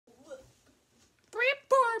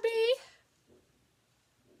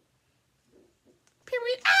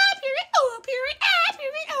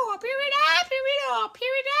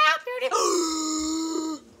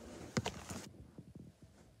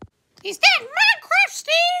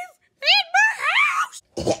Steve! In my house!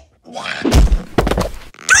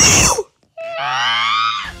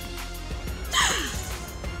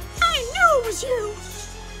 I knew it was you!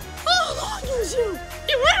 All along it was you!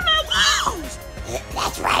 You were in my walls!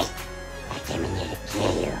 That's right. I came in here to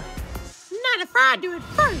kill you. Not if I do it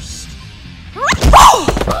first.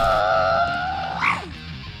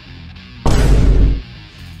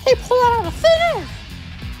 He pulled that out of thin air.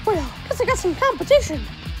 Well, guess I got some competition.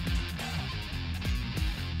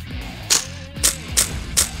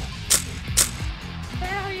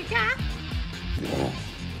 That all you got? Yeah.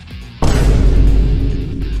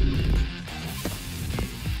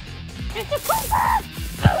 It's a creeper!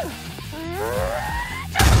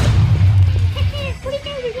 What are you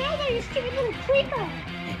gonna do now, though, you stupid little creeper?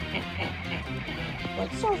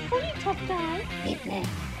 What's so funny, tough guy? It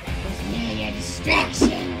was merely a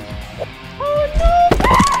distraction. Oh no!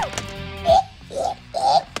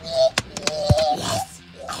 Yes,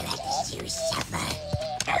 I let you suffer.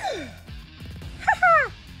 Haha!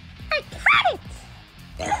 I caught it!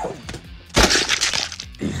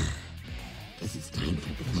 This is time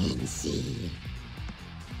for plan C.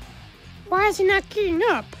 Why is he not getting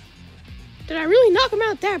up? Did I really knock him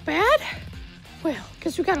out that bad? Well,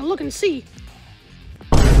 guess we gotta look and see.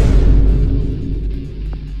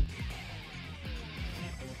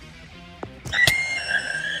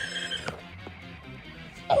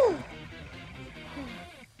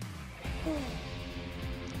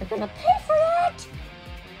 You're gonna pay for that!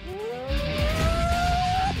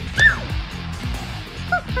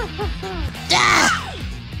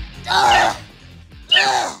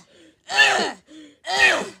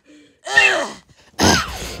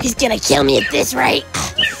 He's gonna kill me at this rate.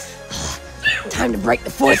 Time to break the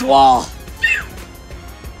fourth wall.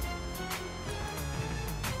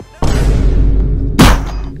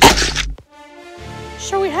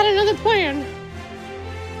 So we had another plan.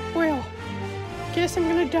 Well, guess I'm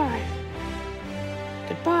gonna die.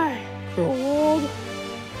 Goodbye, cruel world.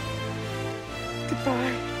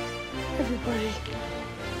 Goodbye, everybody.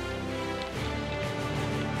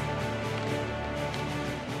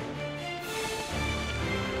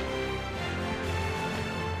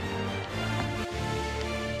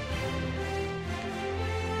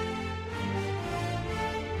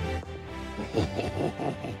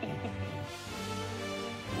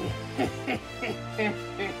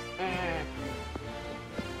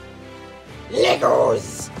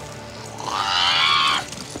 Legos!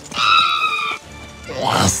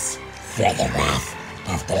 Yes, for the wrath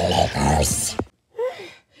of the Legos.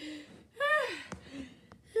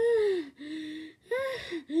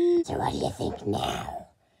 So what do you think now?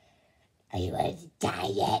 Are you ready to die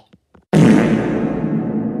yet?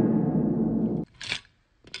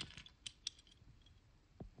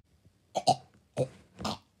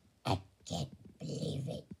 I can't believe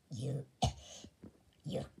it.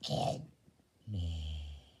 You killed me.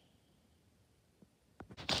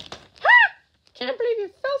 Can't believe you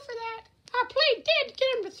fell for that. I played dead to get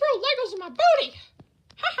him to throw Legos in my booty.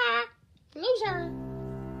 Ha ha, loser.